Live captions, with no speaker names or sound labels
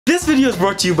This video is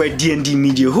brought to you by D&D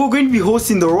Media, who are going to be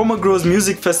hosting the Roma Grows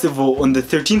Music Festival on the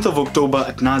 13th of October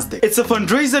at Nasdaq. It's a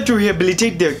fundraiser to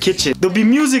rehabilitate their kitchen. There'll be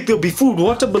music, there'll be food,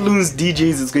 water balloons,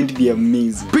 DJs. It's going to be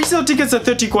amazing. Pre-sale tickets are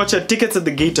 30 kwacha, tickets at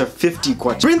the gate are 50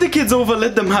 kwacha. Bring the kids over,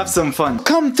 let them have some fun.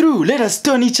 Come through, let us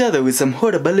stun each other with some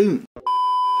water balloon.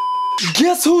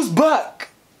 Guess who's back?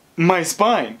 My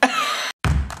spine.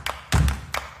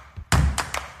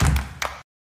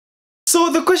 So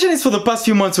the question is, for the past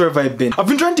few months, where have I been? I've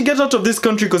been trying to get out of this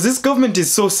country because this government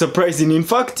is so surprising. In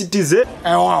fact, it is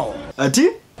wow. Ati?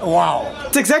 Wow.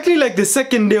 It's exactly like the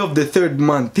second day of the third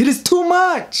month. It is too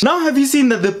much. Now have you seen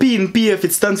that the P in PF,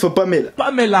 it stands for Pamela?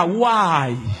 Pamela,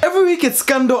 why? Every week it's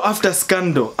scandal after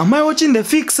scandal. Am I watching the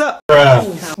fixer?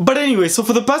 But anyway, so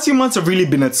for the past few months I've really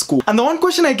been at school. And the one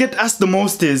question I get asked the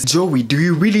most is, Joey, do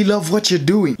you really love what you're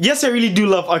doing? Yes, I really do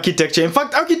love architecture. In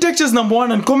fact, architecture is number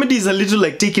one and comedy is a little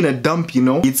like taking a dump, you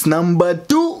know? It's number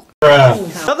two.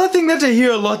 Other thing that I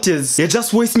hear a lot is, you're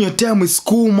just wasting your time with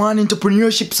school, man.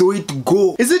 Entrepreneurship's the way to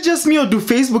go. Is it just me, or do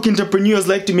Facebook entrepreneurs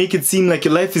like to make it seem like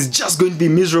your life is just going to be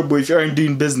miserable if you aren't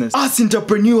doing business? Us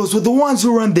entrepreneurs, we're the ones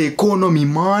who run the economy,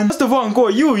 man. First of all, Uncle,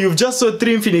 you've just sold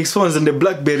 3 Infinix phones and the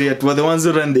BlackBerry yet. We're the ones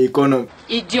who run the economy.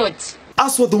 Idiot.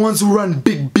 Us were the ones who run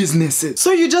big businesses.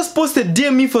 So you just posted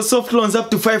DM for soft loans up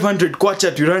to 500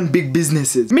 kwacha to run big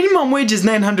businesses. Minimum wage is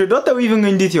 900. What are we even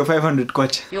going to do with your 500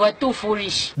 kwacha? You are too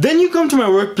foolish. Then you come to my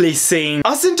workplace saying,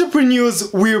 us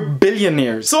entrepreneurs, we're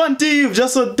billionaires. So until you've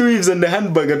just sold 2 Eves and the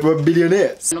handbag at we're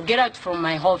billionaires. Now get out from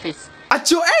my office. At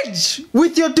your age,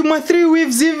 with your 2 or 3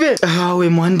 waves even. We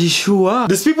mandi sure.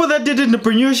 There's people that did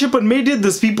entrepreneurship and made it.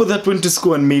 There's people that went to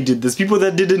school and made it. There's people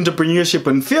that did entrepreneurship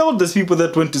and failed. There's people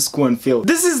that went to school and failed.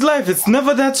 This is life. It's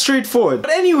never that straightforward.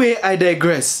 But anyway, I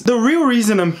digress. The real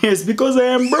reason I'm here is because I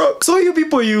am broke. So you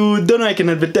people, you don't know I can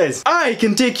advertise. I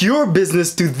can take your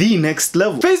business to the next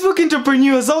level. Facebook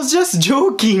entrepreneurs, I was just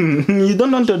joking. You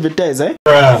don't want to advertise, eh?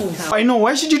 I know.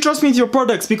 Why should you trust me with your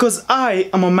products? Because I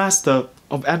am a master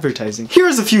of advertising.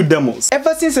 Here's a few demos.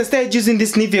 Ever since I started using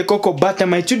this Nivea Cocoa Butter,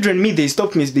 my children, they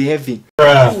stopped misbehaving.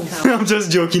 I'm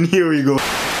just joking, here we go.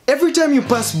 Every time you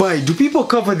pass by, do people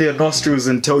cover their nostrils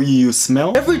and tell you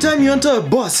smell? Every time you enter a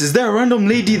bus, is there a random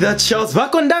lady that shouts, "Va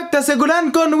conductor,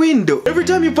 seguran con window"? Every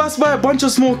time you pass by a bunch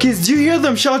of small kids, do you hear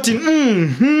them shouting,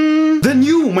 Then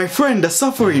you, my friend, are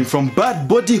suffering from bad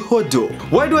body odor.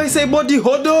 Why do I say body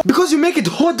odor? Because you make it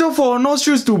harder for our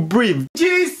nostrils to breathe.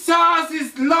 Jesus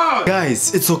is Lord!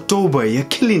 Guys, it's October, you're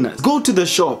killing us. Go to the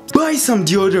shop, buy some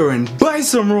deodorant, buy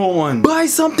some roll-on, buy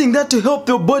something that to help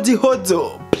your body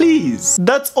odor. Please,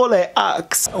 that's all I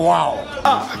ask. Wow.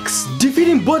 Ask.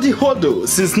 Defeating body odor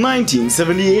since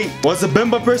 1978. What's a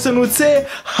Bemba person would say?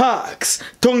 Hacks.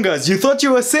 Tongas, you thought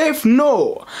you were safe?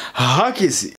 No.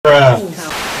 Hakisi.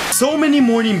 So many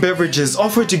morning beverages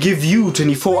offer to give you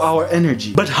 24-hour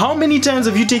energy. But how many times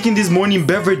have you taken these morning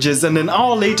beverages and an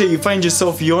hour later you find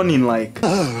yourself yawning like?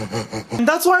 And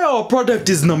that's why our product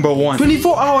is number 1.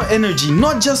 24-hour energy,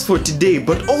 not just for today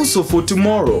but also for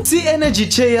tomorrow. Si energy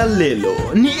cheya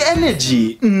lelo, ni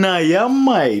energy na ya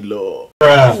Milo.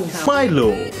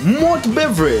 Milo, malt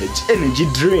beverage, energy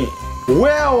drink.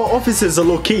 Where our offices are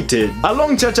located,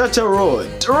 along Chachacha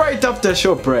Road, right after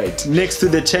ShopRite, next to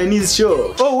the Chinese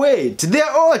shop. Oh wait, they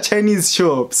are all Chinese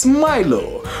shops.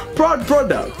 Milo, proud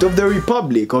product of the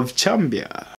Republic of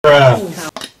Chambia.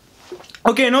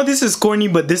 Okay, I know this is corny,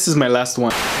 but this is my last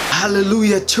one.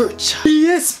 Hallelujah, church.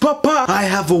 Yes, Papa, I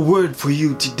have a word for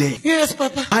you today. Yes,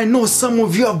 Papa. I know some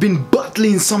of you have been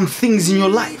battling some things in your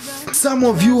life. Some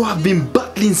of you have been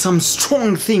battling some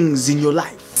strong things in your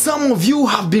life. Some of you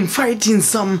have been fighting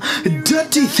some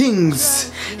dirty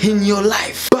things in your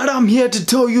life. But I'm here to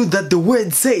tell you that the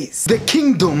word says, the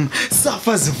kingdom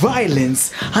suffers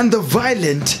violence, and the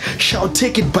violent shall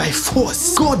take it by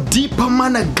force. Go deeper,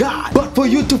 man of God. But for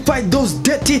you to fight those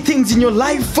dirty things in your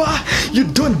life, you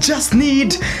don't just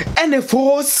need any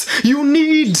force, you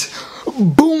need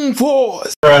Boom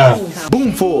Force.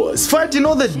 Boom Force. Fighting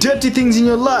all the dirty things in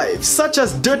your life, such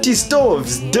as dirty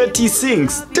stoves, dirty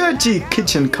sinks, dirty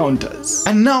kitchen counters.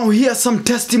 And now here are some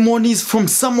testimonies from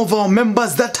some of our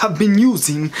members that have been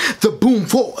using the Boom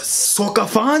Force. Soccer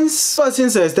fans, ever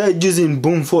since I started using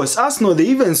Boom Force, Arsenal, they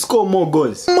even score more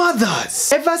goals.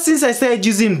 Mothers, ever since I started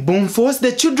using Boom Force,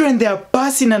 the children they are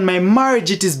passing and my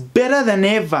marriage, it is better than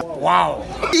ever. Wow.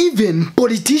 Even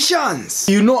politicians.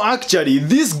 You know, actually,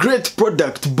 this great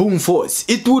product Boom Force,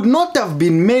 it would not have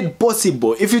been made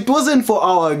possible if it wasn't for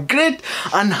our great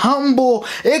and humble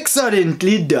excellent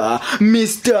leader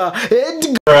Mr.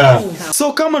 Edgar.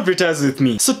 So come advertise with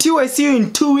me. So till I see you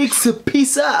in 2 weeks,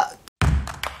 peace out.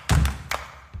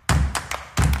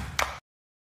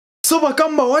 So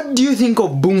Bakamba, what do you think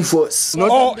of Boom Force?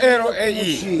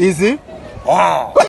 O-L-A-E. Easy. Wow.